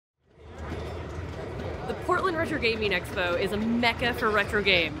Portland Retro Gaming Expo is a mecca for retro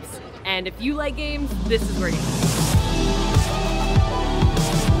games. And if you like games, this is where you go.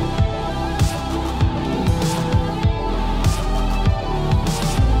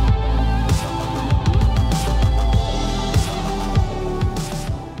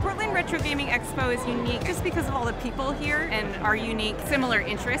 Retro Gaming Expo is unique just because of all the people here and our unique similar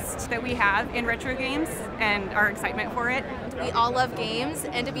interests that we have in retro games and our excitement for it. We all love games,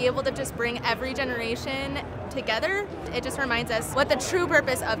 and to be able to just bring every generation together, it just reminds us what the true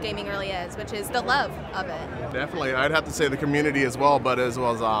purpose of gaming really is, which is the love of it. Definitely, I'd have to say the community as well, but as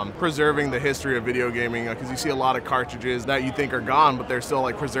well as preserving the history of video gaming, because you see a lot of cartridges that you think are gone, but they're still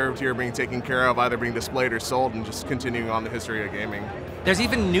like preserved here, being taken care of, either being displayed or sold, and just continuing on the history of gaming. There's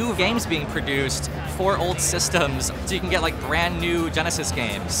even new games being produced for old systems, so you can get like brand new Genesis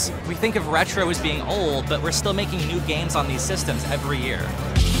games. We think of retro as being old, but we're still making new games on these systems every year.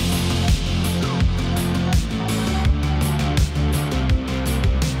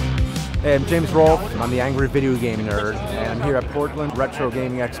 Hey, I'm James Rolfe. I'm the Angry Video Game Nerd, and I'm here at Portland Retro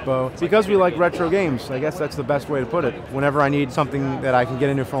Gaming Expo. Because we like retro games, I guess that's the best way to put it. Whenever I need something that I can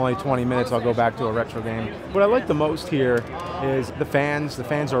get into for only 20 minutes, I'll go back to a retro game. What I like the most here is the fans. The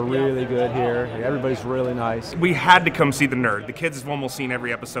fans are really good here. Everybody's really nice. We had to come see The Nerd. The kids have almost seen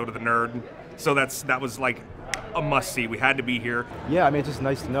every episode of The Nerd, so that was like a must-see. We had to be here. Yeah, I mean, it's just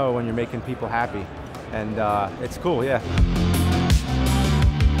nice to know when you're making people happy, and it's cool, yeah.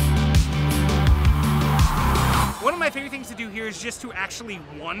 One of my favorite things to do here is just to actually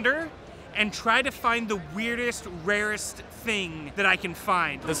wander and try to find the weirdest, rarest thing that I can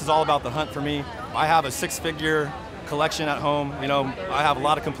find. This is all about the hunt for me. I have a 6-figure collection at home. You know, I have a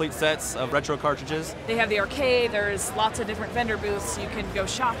lot of complete sets of retro cartridges. They have the arcade, there's lots of different vendor booths, you can go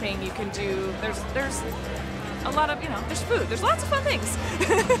shopping, you can do, there's a lot of, there's food, there's lots of fun things.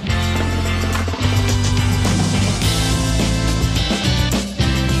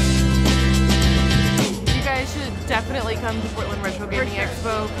 Definitely come to Portland Retro Gaming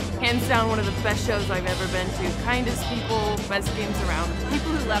Expo. Hands down one of the best shows I've ever been to. Kindest people, best games around.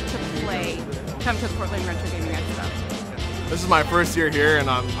 People who love to play come to the Portland Retro Gaming Expo. This is my first year here, and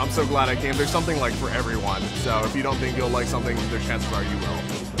I'm so glad I came. There's something like for everyone, so if you don't think you'll like something, there's chances are you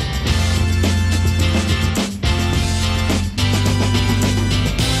will.